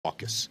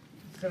caucus.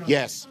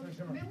 Yes.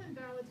 Mail-in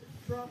ballots,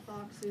 drop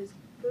boxes,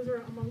 those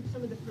are among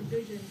some of the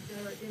provisions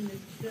that are in this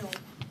bill.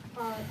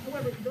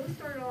 However, those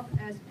started off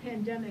as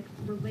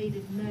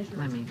pandemic-related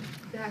measures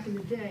back in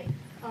the day,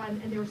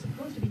 and they were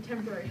supposed to be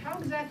temporary. How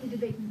exactly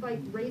did they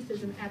fight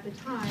racism at the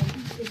time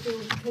if they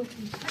were supposed to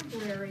be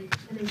temporary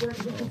and they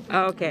weren't looking for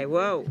Okay,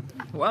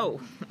 whoa.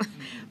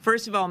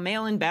 First of all,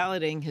 mail-in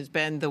balloting has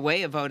been the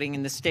way of voting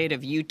in the state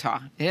of Utah.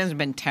 It hasn't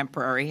been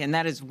temporary, and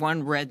that is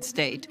one red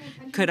state.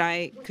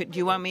 Do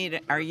you want me to,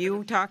 are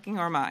you talking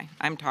or am I?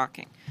 I'm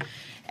talking.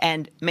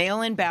 And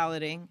mail-in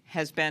balloting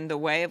has been the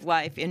way of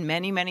life in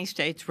many, many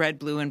states, red,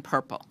 blue, and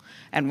purple.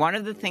 And one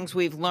of the things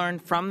we've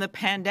learned from the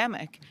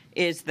pandemic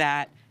is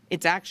that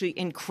it's actually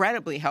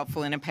incredibly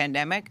helpful in a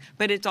pandemic,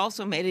 but it's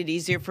also made it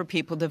easier for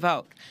people to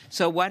vote.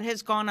 So what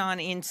has gone on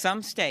in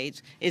some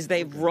states is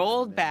they've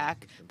rolled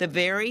back the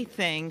very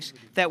things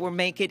that will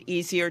make it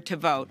easier to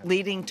vote,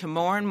 leading to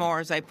more and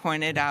more, as I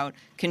pointed out,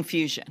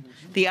 confusion.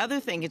 The other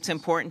thing it's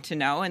important to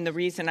know, and the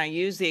reason I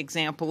use the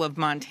example of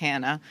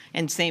Montana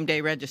and same-day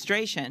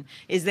registration,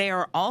 is they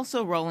are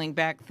also rolling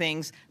back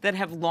things that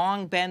have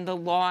long been the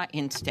law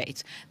in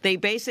states. They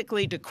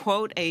basically, to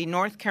quote a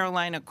North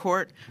Carolina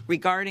court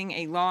regarding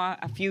a law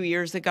a few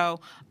years ago,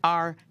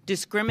 are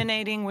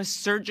discriminating with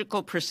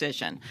surgical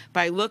precision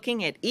by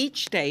looking at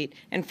each state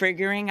and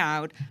figuring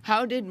out,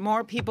 how did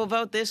more people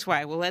vote this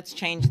way? Well, let's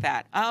change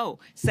that.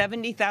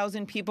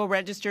 70,000 people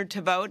registered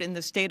to vote in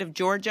the state of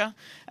Georgia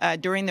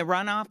during the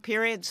runoff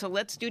period. So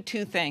let's do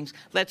two things.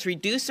 Let's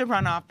reduce the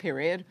runoff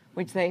period,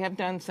 which they have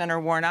done, Senator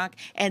Warnock,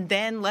 and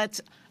then let's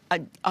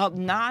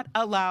not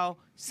allow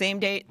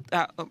same-day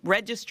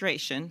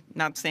registration,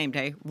 not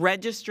same-day,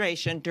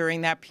 registration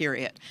during that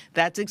period.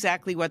 That's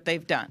exactly what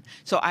they've done.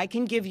 So I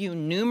can give you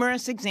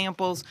numerous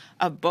examples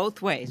of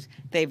both ways.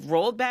 They've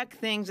rolled back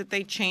things that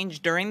they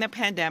changed during the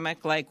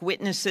pandemic, like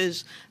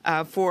witnesses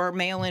for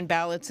mail-in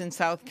ballots in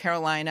South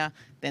Carolina.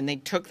 Then they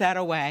took that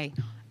away,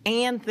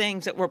 and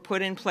things that were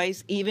put in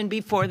place even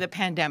before the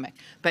pandemic.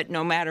 But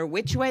no matter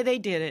which way they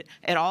did it,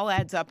 it all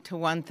adds up to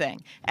one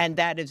thing, and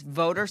that is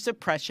voter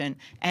suppression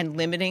and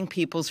limiting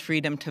people's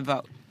freedom to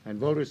vote. And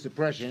voter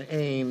suppression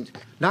aimed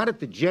not at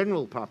the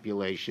general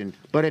population,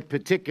 but at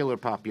particular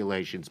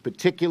populations,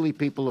 particularly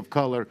people of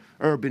color,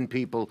 urban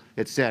people,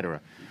 etc.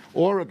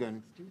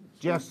 Oregon,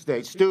 just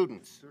state,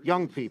 students,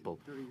 young people.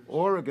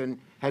 Oregon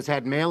has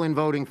had mail-in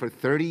voting for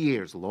 30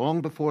 years,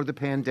 long before the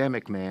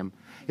pandemic, ma'am.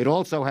 It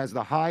also has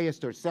the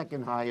highest or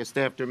second highest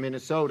after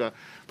Minnesota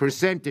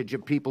percentage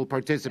of people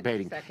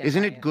participating.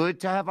 Isn't it good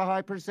to have a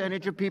high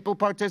percentage of people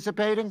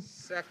participating?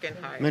 Second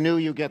highest. Manu,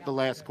 you get the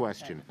last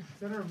question.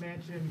 Senator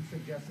Manchin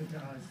suggested to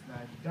us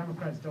that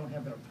Democrats don't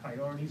have their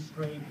priorities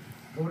straight.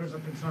 Voters are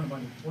concerned about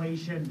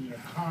inflation, the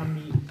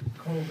economy,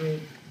 COVID.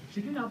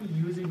 Should you not be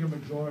using your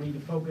majority to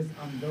focus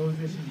on those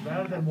issues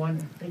rather than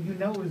one that you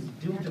know is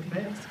doomed to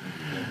fail?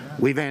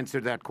 We've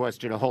answered that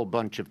question a whole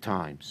bunch of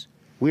times.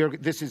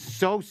 This is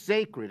so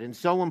sacred and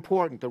so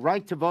important. The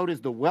right to vote is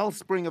the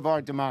wellspring of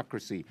our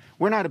democracy.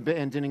 We're not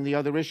abandoning the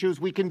other issues.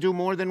 We can do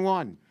more than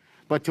one.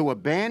 But to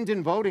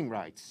abandon voting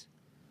rights,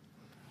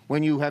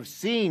 when you have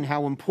seen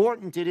how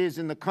important it is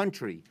in the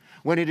country,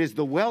 when it is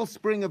the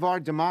wellspring of our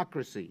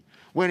democracy,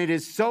 when it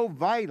is so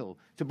vital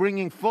to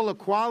bringing full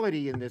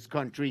equality in this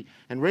country,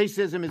 and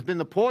racism has been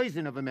the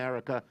poison of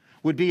America,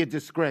 would be a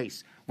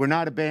disgrace. We're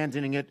not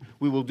abandoning it.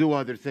 We will do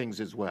other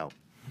things as well.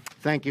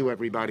 Thank you,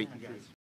 everybody.